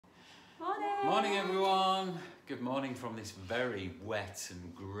Morning everyone. Good morning from this very wet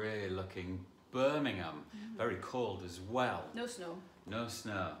and grey looking Birmingham. Very cold as well. No snow. No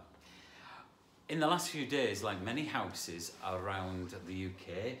snow. In the last few days, like many houses around the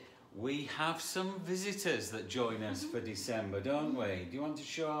UK, we have some visitors that join us for December, don't we? Do you want to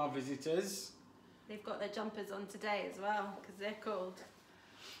show our visitors? They've got their jumpers on today as well because they're cold.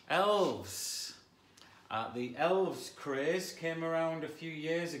 Elves. The elves craze came around a few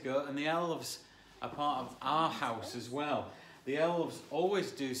years ago, and the elves are part of our house as well. The elves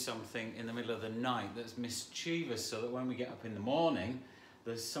always do something in the middle of the night that's mischievous, so that when we get up in the morning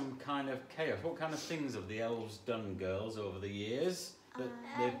there's some kind of chaos. What kind of things have the elves done, girls, over the years that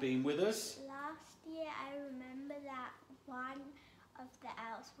they've been with us? Last year I remember that one of the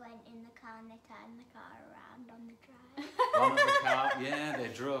elves went in the car and they turned the car around on the drive. One of the car, yeah,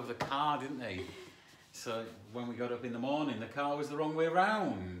 they drove the car, didn't they? So when we got up in the morning, the car was the wrong way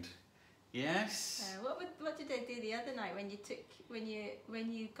round. Yes. What did they do the other night when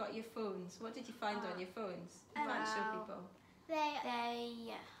you got your phones? What did you find on your phones? You might show people.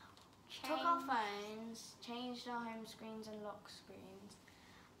 They Took our phones, changed our home screens and lock screens,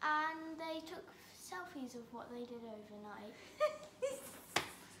 and they took selfies of what they did overnight.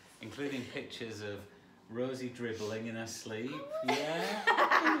 Including pictures of Rosie dribbling in her sleep,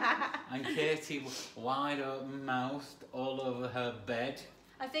 yeah. And Katie wide open mouthed all over her bed.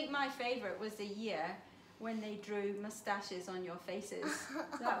 I think my favourite was the year when they drew moustaches on your faces.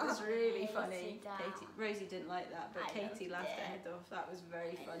 That was really funny. Rosie didn't like that, but Katie laughed her head off. That was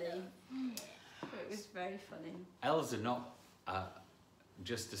very funny. It was very funny. Elves are not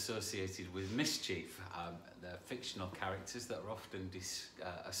just associated with mischief. They're fictional characters that are often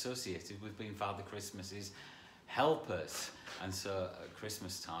associated with being Father Christmas's helpers. And so at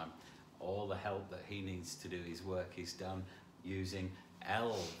Christmas time, all the help that he needs to do his work is done using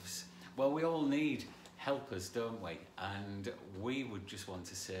elves. Well, we all need helpers, don't we? And we would just want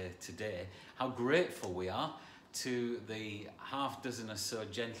to say today how grateful we are to the half dozen or so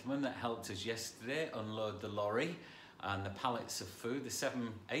gentlemen that helped us yesterday unload the lorry and the pallets of food,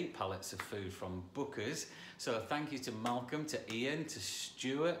 the 8 pallets of food from Booker's. So thank you to Malcolm, to Ian, to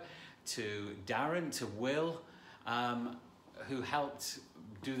Stuart, to Darren, to Will, who helped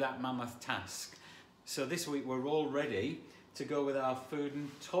do that mammoth task. So this week we're all ready to go with our food and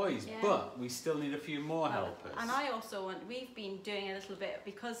toys, but we still need a few more helpers. And I also want, we've been doing a little bit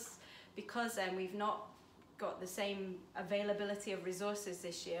because we've not got the same availability of resources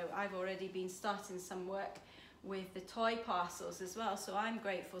this year. I've already been starting some work with the toy parcels as well, so I'm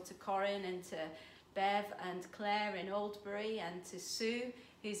grateful to Corinne and to Bev and Claire in Oldbury and to Sue,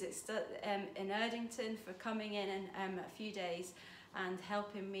 who's in Erdington, for coming in a few days and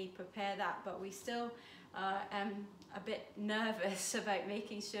helping me prepare that. But we still are a bit nervous about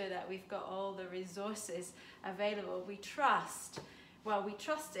making sure that we've got all the resources available. We trusted,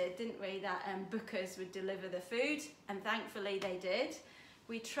 didn't we, that Booker's would deliver the food, and thankfully they did.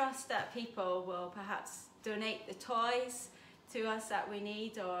 We trust that people will perhaps donate the toys to us that we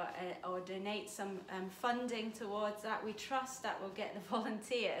need, or donate some funding towards that. We trust that we'll get the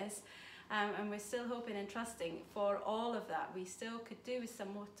volunteers, and we're still hoping and trusting for all of that. We still could do with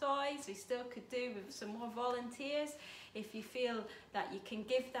some more toys, we still could do with some more volunteers. If you feel that you can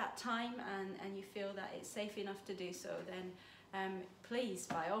give that time and you feel that it's safe enough to do so, then please,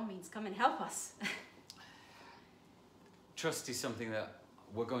 by all means, come and help us. Trust is something that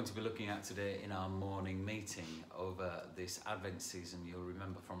we're going to be looking at today in our morning meeting over this Advent season. You'll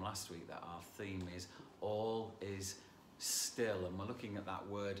remember from last week that our theme is all is still, and we're looking at that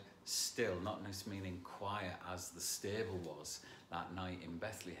word still, not just meaning quiet as the stable was that night in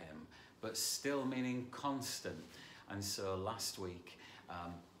Bethlehem, but still meaning constant. And so last week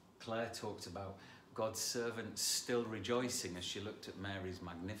Claire talked about God's servant still rejoicing as she looked at Mary's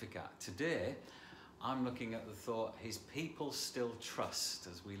Magnificat. Today I'm looking at the thought, his people still trust,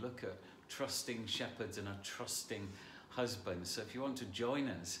 as we look at trusting shepherds and a trusting husband. So if you want to join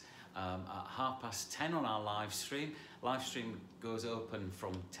us at 10:30 on our live stream goes open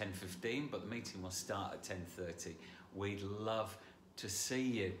from 10:15, but the meeting will start at 10:30. We'd love to see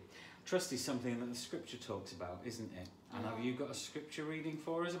you. Trust is something that the scripture talks about, isn't it? And have you got a scripture reading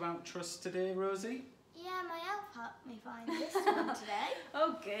for us about trust today, Rosie? Yeah, my elf helped me find this one today.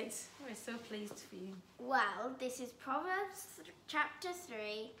 Oh, good. We're so pleased for you. Well, this is Proverbs chapter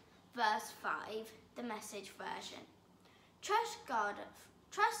 3, verse 5, the Message version. Trust God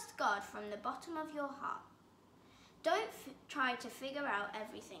from the bottom of your heart. Don't try to figure out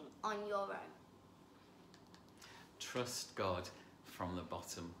everything on your own. Trust God from the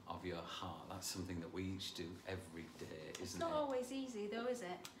bottom of your heart. That's something that we each do every day, isn't it? It's not always easy though, is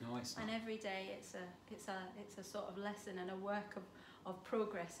it? No, it's not. And every day it's a sort of lesson and a work of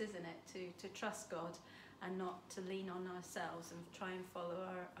progress, isn't it? To trust God and not to lean on ourselves and try and follow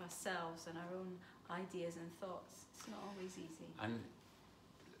ourselves and our own ideas and thoughts. It's not always easy. And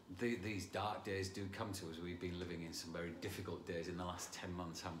these dark days do come to us. We've been living in some very difficult days in the last 10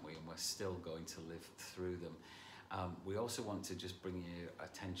 months, haven't we? And we're still going to live through them. We also want to just bring your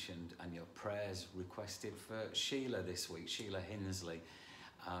attention and your prayers requested for Sheila this week, Sheila Hinsley.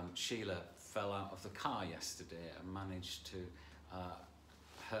 Sheila fell out of the car yesterday and managed to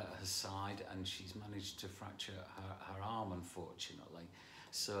hurt her side, and she's managed to fracture her arm, unfortunately.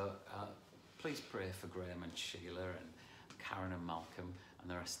 So please pray for Graham and Sheila and Karen and Malcolm and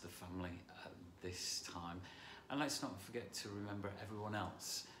the rest of the family at this time. And let's not forget to remember everyone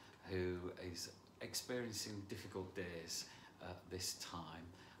else who is experiencing difficult days at this time,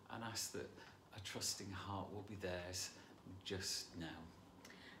 and ask that a trusting heart will be theirs just now.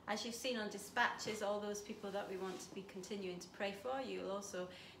 As you've seen on dispatches, all those people that we want to be continuing to pray for, you'll also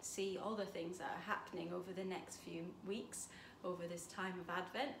see all the things that are happening over the next few weeks, over this time of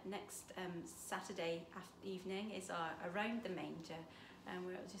Advent. Next Saturday evening is our Around the Manger,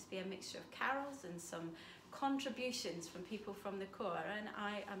 where it'll just be a mixture of carols and some contributions from people from the choir. And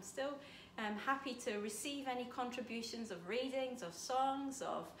I am still happy to receive any contributions of readings, of songs,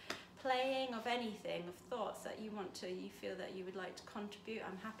 of playing, of anything, of thoughts that you feel that you would like to contribute.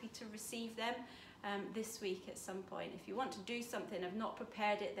 I'm happy to receive them this week at some point. If you want to do something, I've not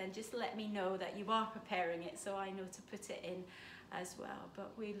prepared it, then just let me know that you are preparing it so I know to put it in as well.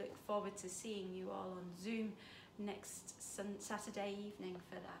 But we look forward to seeing you all on Zoom next Saturday evening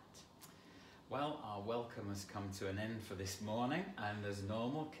for that. Well, our welcome has come to an end for this morning, and as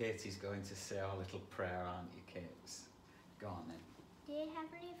normal, Katie's going to say our little prayer, aren't you, Kate? Go on then. Dear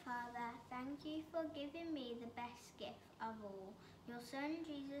Heavenly Father, thank you for giving me the best gift of all, your Son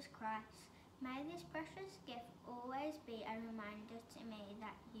Jesus Christ. May this precious gift always be a reminder to me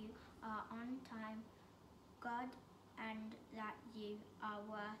that you are on time, God, and that you are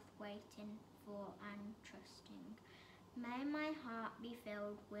worth waiting for and trusting. May my heart be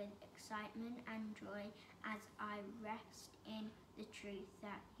filled with excitement and joy as I rest in the truth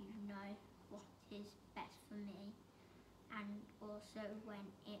that you know what is best for me, and also when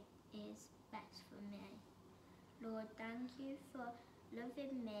it is best for me. Lord, thank you for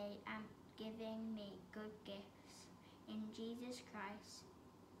loving me and giving me good gifts. In Jesus Christ's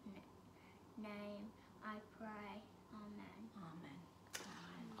name I pray. Amen. Amen.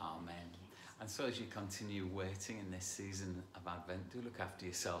 Amen. And so as you continue waiting in this season of Advent, do look after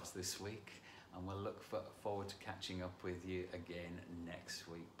yourselves this week, and we'll look forward to catching up with you again next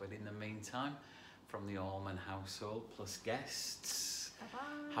week. But in the meantime, from the Allman household plus guests,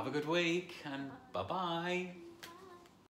 Bye-bye. have a good week, and bye-bye.